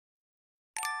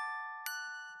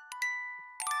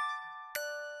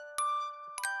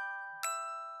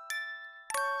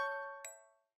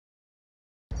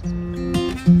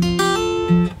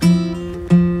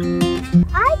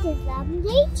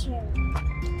teacher.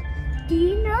 Do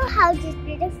you know how this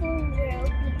beautiful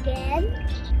world began?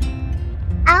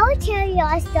 I will tell you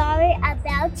a story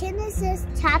about Genesis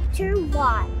chapter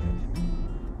 1.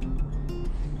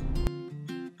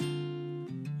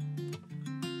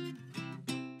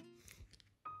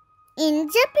 In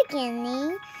the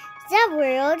beginning, the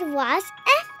world was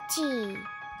empty.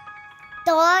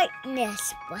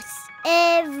 Darkness was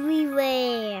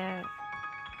everywhere.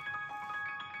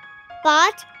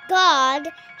 But God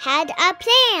had a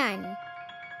plan.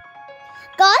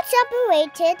 God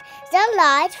separated the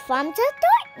light from the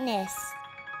darkness.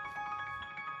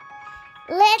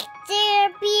 "Let there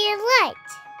be light,"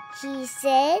 He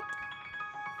said,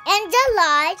 and the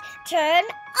light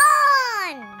turned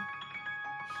on.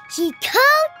 He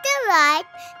called the light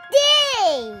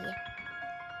day,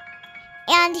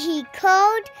 and He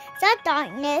called the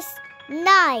darkness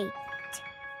night.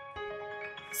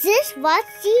 This was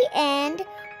the end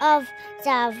of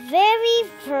the very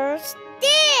first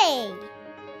day.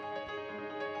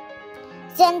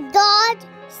 Then God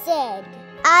said,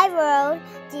 "I will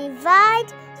divide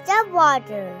the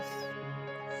waters."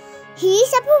 He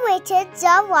separated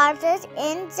the waters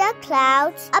in the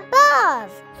clouds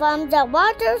above from the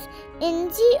waters in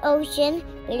the ocean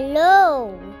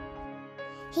below.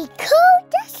 He called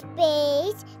the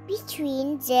space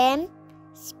between them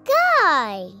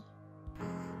sky.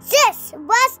 This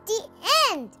was the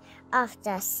end of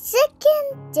the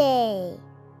second day.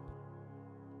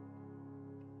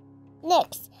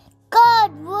 Next,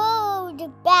 God rolled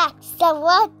back the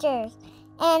waters,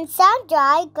 and some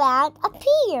dry ground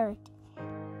appeared.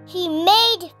 He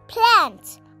made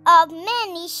plants of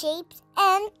many shapes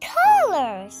and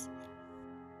colors.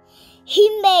 He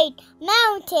made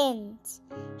mountains,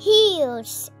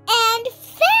 hills, and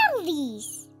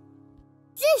valleys.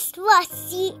 This was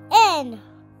the end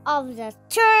of the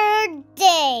third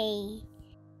day.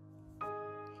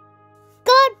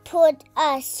 God put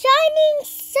a shining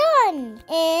sun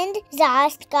in the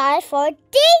sky for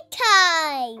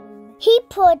daytime. He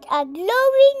put a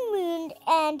glowing moon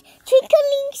and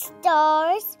twinkling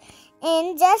stars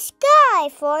in the sky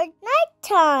for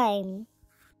nighttime.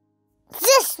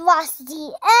 This was the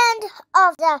end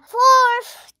of the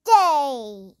fourth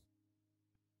day.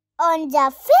 On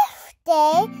the fifth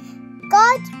day,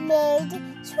 God made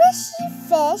swishy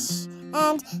fish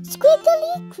and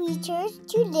squiggly creatures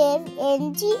to live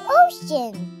in the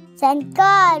ocean. Then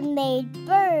God made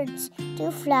birds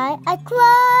to fly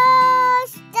across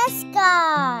the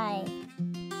sky.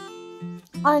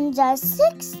 On the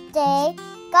sixth day,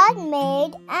 God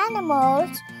made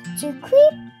animals to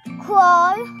creep,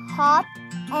 crawl, hop,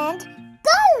 and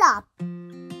gallop.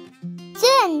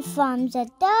 Then from the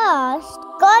dust,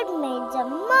 God made the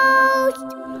most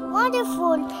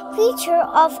wonderful creature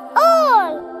of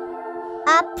all,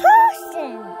 a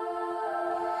person.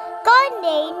 God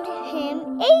named him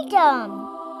Adam.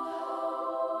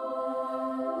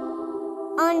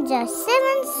 On the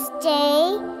seventh day,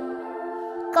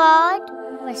 God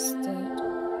rested.